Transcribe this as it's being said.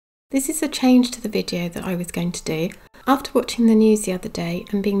This is a change to the video that I was going to do. After watching the news the other day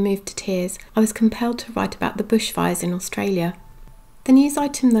and being moved to tears, I was compelled to write about the bushfires in Australia. The news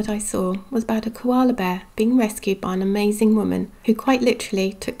item that I saw was about a koala bear being rescued by an amazing woman who quite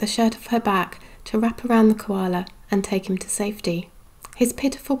literally took the shirt off her back to wrap around the koala and take him to safety. His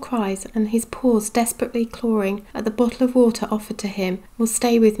pitiful cries and his paws desperately clawing at the bottle of water offered to him will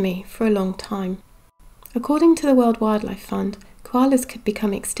stay with me for a long time. According to the World Wildlife Fund, koalas could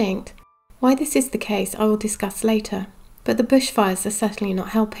become extinct. Why this is the case I will discuss later, but the bushfires are certainly not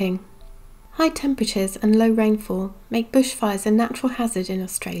helping. High temperatures and low rainfall make bushfires a natural hazard in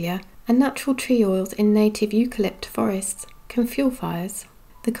Australia, and natural tree oils in native eucalypt forests can fuel fires.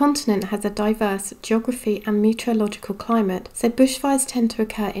 The continent has a diverse geography and meteorological climate, so bushfires tend to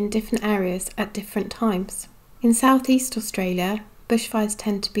occur in different areas at different times. In southeast Australia, bushfires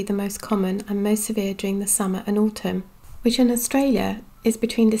tend to be the most common and most severe during the summer and autumn, which in Australia is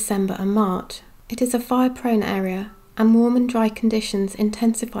between December and March. It is a fire-prone area, and warm and dry conditions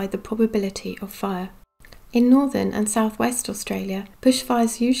intensify the probability of fire. In northern and southwest Australia,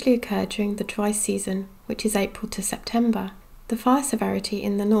 bushfires usually occur during the dry season, which is April to September. The fire severity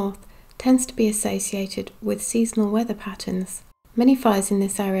in the north tends to be associated with seasonal weather patterns. Many fires in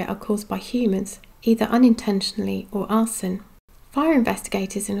this area are caused by humans, either unintentionally or arson. Fire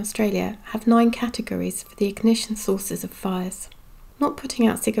investigators in Australia have 9 categories for the ignition sources of fires. Not putting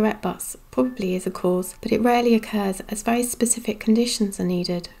out cigarette butts probably is a cause, but it rarely occurs as very specific conditions are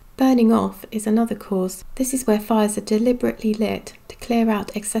needed. Burning off is another cause. This is where fires are deliberately lit to clear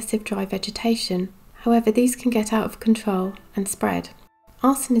out excessive dry vegetation. However, these can get out of control and spread.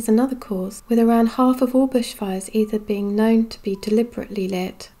 Arson is another cause, with around half of all bushfires either being known to be deliberately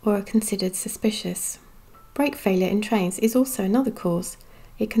lit or are considered suspicious. Brake failure in trains is also another cause.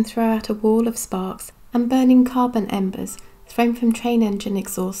 It can throw out a wall of sparks, and burning carbon embers thrown from train engine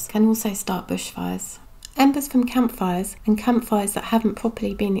exhausts can also start bushfires. Embers from campfires and campfires that haven't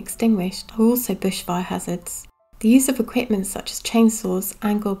properly been extinguished are also bushfire hazards. The use of equipment such as chainsaws,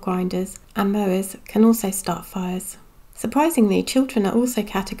 angle grinders and mowers can also start fires. Surprisingly, children are also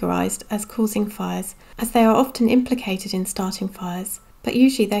categorised as causing fires, as they are often implicated in starting fires, but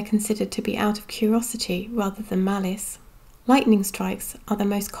usually they're considered to be out of curiosity rather than malice. Lightning strikes are the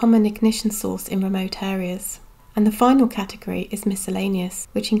most common ignition source in remote areas. And the final category is miscellaneous,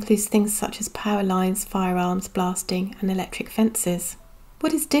 which includes things such as power lines, firearms, blasting and electric fences.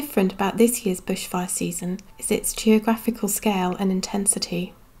 What is different about this year's bushfire season is its geographical scale and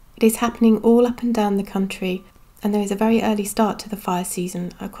intensity. It is happening all up and down the country, and there is a very early start to the fire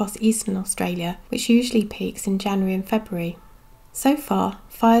season across eastern Australia, which usually peaks in January and February. So far,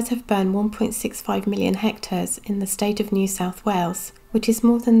 fires have burned 1.65 million hectares in the state of New South Wales, which is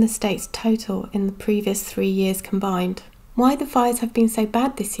more than the state's total in the previous 3 years combined. Why the fires have been so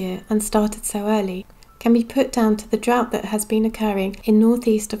bad this year and started so early can be put down to the drought that has been occurring in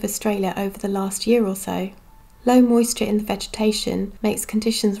northeast of Australia over the last year or so. Low moisture in the vegetation makes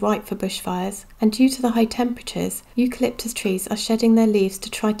conditions ripe for bushfires, and due to the high temperatures, eucalyptus trees are shedding their leaves to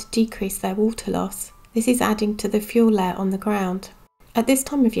try to decrease their water loss. This is adding to the fuel layer on the ground. At this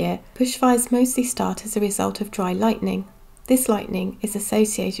time of year, bushfires mostly start as a result of dry lightning. This lightning is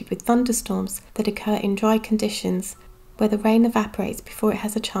associated with thunderstorms that occur in dry conditions, where the rain evaporates before it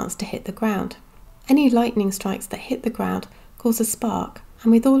has a chance to hit the ground. Any lightning strikes that hit the ground cause a spark,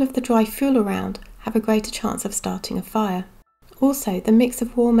 and with all of the dry fuel around, have a greater chance of starting a fire. Also, the mix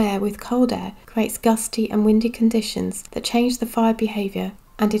of warm air with cold air creates gusty and windy conditions that change the fire behaviour,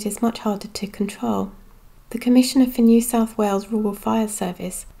 and it is much harder to control. The Commissioner for New South Wales Rural Fire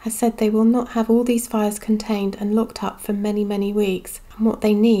Service has said they will not have all these fires contained and locked up for many, many weeks, and what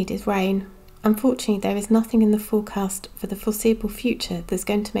they need is rain. Unfortunately, there is nothing in the forecast for the foreseeable future that's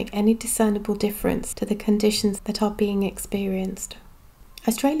going to make any discernible difference to the conditions that are being experienced.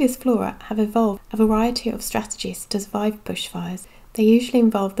 Australia's flora have evolved a variety of strategies to survive bushfires. They usually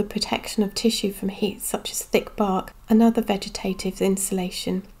involve the protection of tissue from heat, such as thick bark and other vegetative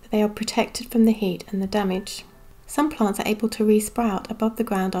insulation. They are protected from the heat and the damage. Some plants are able to re-sprout above the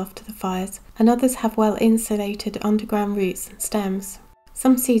ground after the fires, and others have well-insulated underground roots and stems.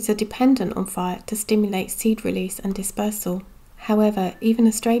 Some seeds are dependent on fire to stimulate seed release and dispersal. However, even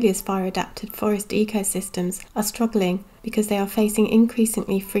Australia's fire-adapted forest ecosystems are struggling because they are facing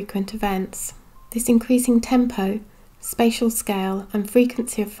increasingly frequent events. This increasing tempo, spatial scale and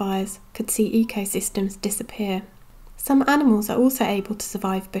frequency of fires could see ecosystems disappear. Some animals are also able to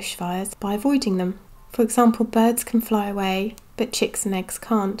survive bushfires by avoiding them. For example, birds can fly away, but chicks and eggs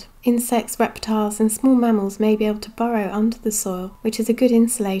can't. Insects, reptiles and small mammals may be able to burrow under the soil, which is a good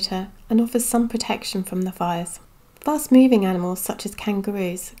insulator and offers some protection from the fires. Fast-moving animals such as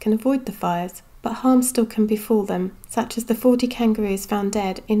kangaroos can avoid the fires, but harm still can befall them, such as the 40 kangaroos found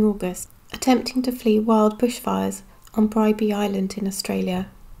dead in August, attempting to flee wild bushfires on Bribie Island in Australia.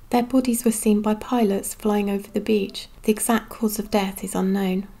 Their bodies were seen by pilots flying over the beach. The exact cause of death is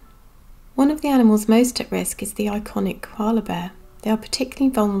unknown. One of the animals most at risk is the iconic koala bear. They are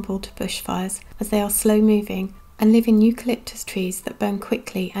particularly vulnerable to bushfires as they are slow-moving and live in eucalyptus trees that burn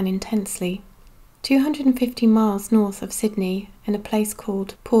quickly and intensely. 250 miles north of Sydney, in a place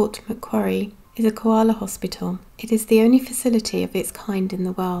called Port Macquarie, is a koala hospital. It is the only facility of its kind in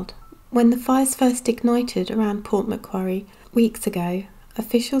the world. When the fires first ignited around Port Macquarie weeks ago,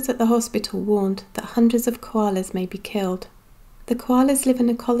 officials at the hospital warned that hundreds of koalas may be killed. The koalas live in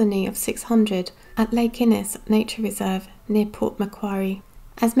a colony of 600 at Lake Innes Nature Reserve near Port Macquarie.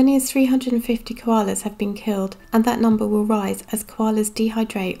 As many as 350 koalas have been killed, and that number will rise as koalas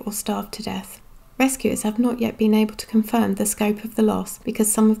dehydrate or starve to death. Rescuers have not yet been able to confirm the scope of the loss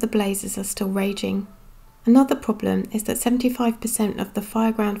because some of the blazes are still raging. Another problem is that 75% of the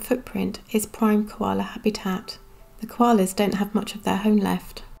fireground footprint is prime koala habitat. The koalas don't have much of their home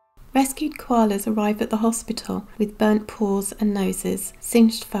left. Rescued koalas arrive at the hospital with burnt paws and noses,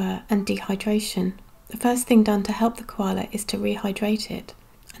 singed fur and dehydration. The first thing done to help the koala is to rehydrate it,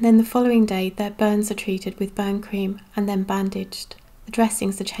 and then the following day their burns are treated with burn cream and then bandaged. The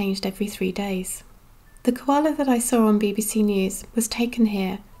dressings are changed every 3 days. The koala that I saw on BBC News was taken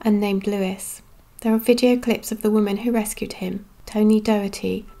here and named Lewis. There are video clips of the woman who rescued him, Tony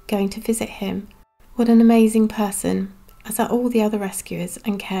Doherty, going to visit him. What an amazing person, as are all the other rescuers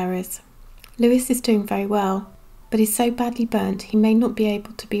and carers. Lewis is doing very well, but is so badly burnt he may not be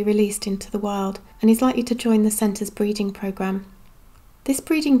able to be released into the wild and is likely to join the centre's breeding programme. This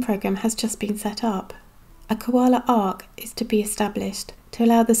breeding programme has just been set up. A koala ark is to be established to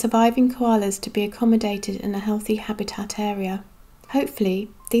allow the surviving koalas to be accommodated in a healthy habitat area.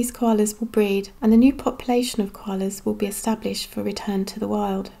 Hopefully, these koalas will breed and a new population of koalas will be established for return to the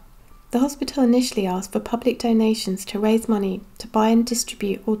wild. The hospital initially asked for public donations to raise money to buy and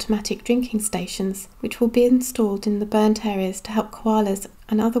distribute automatic drinking stations, which will be installed in the burnt areas to help koalas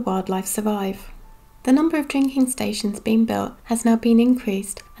and other wildlife survive. The number of drinking stations being built has now been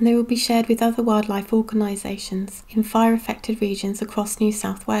increased, and they will be shared with other wildlife organisations in fire-affected regions across New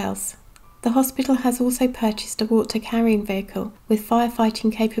South Wales. The hospital has also purchased a water carrying vehicle with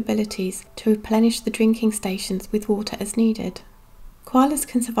firefighting capabilities to replenish the drinking stations with water as needed. Koalas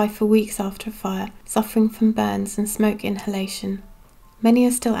can survive for weeks after a fire, suffering from burns and smoke inhalation. Many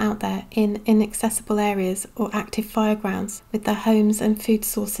are still out there in inaccessible areas or active fire grounds with their homes and food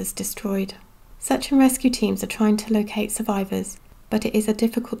sources destroyed. Search and rescue teams are trying to locate survivors, but it is a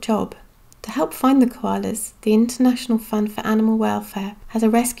difficult job. To help find the koalas, the International Fund for Animal Welfare has a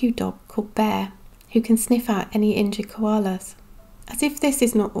rescue dog called Bear, who can sniff out any injured koalas. As if this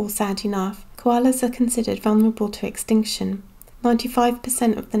is not all sad enough, koalas are considered vulnerable to extinction.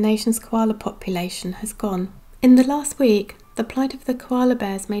 95% of the nation's koala population has gone. In the last week, the plight of the koala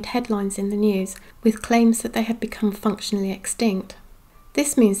bears made headlines in the news with claims that they had become functionally extinct.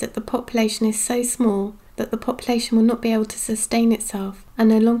 This means that the population is so small that the population will not be able to sustain itself and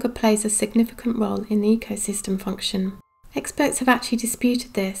no longer plays a significant role in the ecosystem function. Experts have actually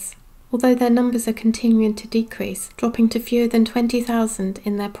disputed this, although their numbers are continuing to decrease, dropping to fewer than 20,000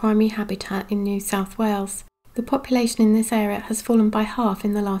 in their primary habitat in New South Wales. The population in this area has fallen by half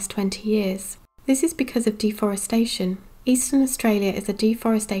in the last 20 years. This is because of deforestation. Eastern Australia is a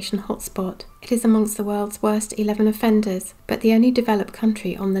deforestation hotspot. It is amongst the world's worst 11 offenders, but the only developed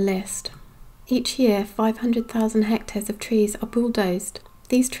country on the list. Each year, 500,000 hectares of trees are bulldozed.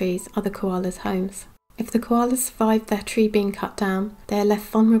 These trees are the koalas' homes. If the koalas survive their tree being cut down, they are left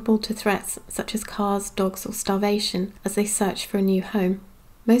vulnerable to threats such as cars, dogs or starvation as they search for a new home.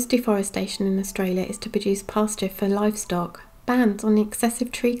 Most deforestation in Australia is to produce pasture for livestock. Bans on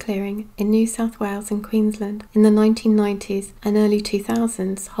excessive tree clearing in New South Wales and Queensland in the 1990s and early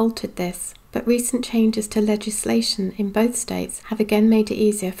 2000s halted this, but recent changes to legislation in both states have again made it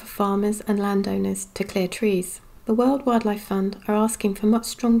easier for farmers and landowners to clear trees. The World Wildlife Fund are asking for much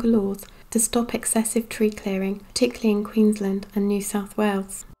stronger laws to stop excessive tree clearing, particularly in Queensland and New South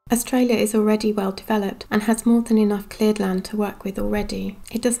Wales. Australia is already well developed and has more than enough cleared land to work with already.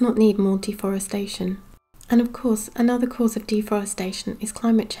 It does not need more deforestation. And of course, another cause of deforestation is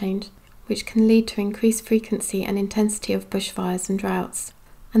climate change, which can lead to increased frequency and intensity of bushfires and droughts.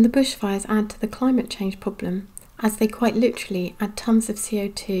 And the bushfires add to the climate change problem, as they quite literally add tons of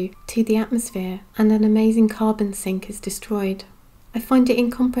CO2 to the atmosphere and an amazing carbon sink is destroyed. I find it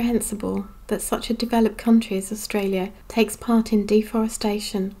incomprehensible that such a developed country as Australia takes part in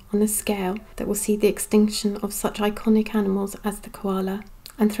deforestation on a scale that will see the extinction of such iconic animals as the koala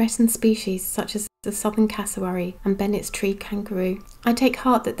and threatened species such as the southern cassowary and Bennett's tree kangaroo. I take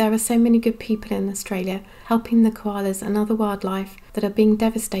heart that there are so many good people in Australia helping the koalas and other wildlife that are being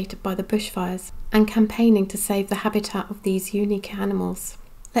devastated by the bushfires and campaigning to save the habitat of these unique animals.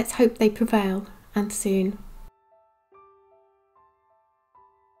 Let's hope they prevail, and soon.